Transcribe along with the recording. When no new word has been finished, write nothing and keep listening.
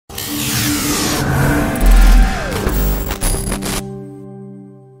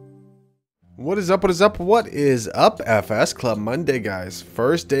What is up? What is up? What is up, FS Club Monday, guys?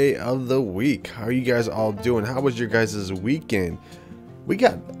 First day of the week. How are you guys all doing? How was your guys' weekend? We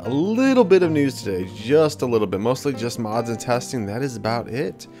got a little bit of news today, just a little bit, mostly just mods and testing. That is about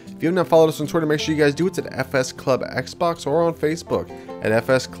it. If you have not followed us on Twitter, make sure you guys do it at FSClubXbox or on Facebook at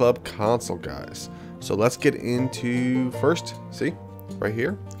FS Club Console, guys. So let's get into first. See, right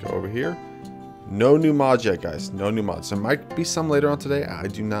here, go over here. No new mods yet, guys. No new mods. There might be some later on today. I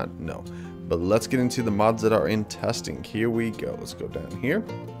do not know. But let's get into the mods that are in testing. Here we go. Let's go down here.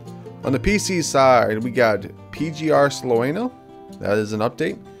 On the PC side, we got PGR Sloano. That is an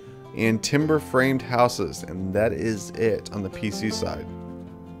update. And timber framed houses. And that is it on the PC side.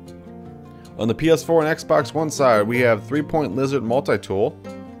 On the PS4 and Xbox One side, we have 3-point lizard multi-tool.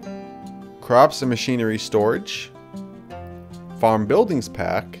 Crops and machinery storage. Farm buildings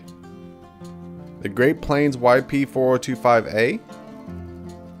pack. The Great Plains YP4025A.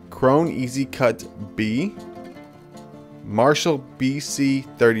 Krone Easy Cut B. Marshall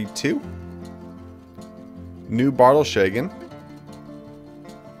BC32. New Bartleshagen.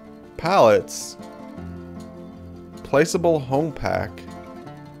 Pallets. Placeable Home Pack.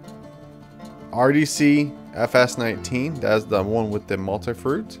 r.d.c FS19. That's the one with the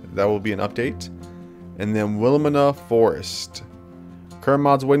multi-fruit. That will be an update. And then Willamina Forest. Current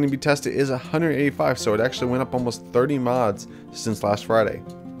mods waiting to be tested is 185, so it actually went up almost 30 mods since last Friday.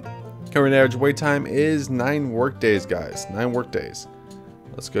 Current average wait time is 9 work days, guys. 9 work days.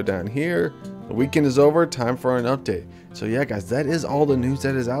 Let's go down here. The weekend is over. Time for an update. So yeah, guys, that is all the news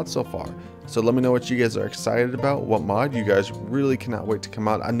that is out so far. So let me know what you guys are excited about. What mod you guys really cannot wait to come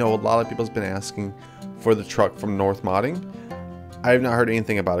out. I know a lot of people's been asking for the truck from North Modding. I have not heard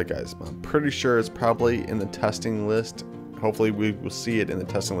anything about it, guys. But I'm pretty sure it's probably in the testing list. Hopefully we will see it in the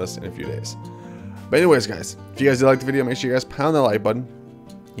testing list in a few days. But anyways, guys, if you guys did like the video, make sure you guys pound the like button.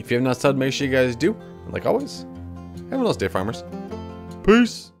 If you have not subbed, make sure you guys do. And like always, have a nice day, farmers.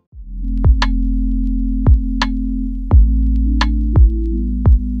 Peace.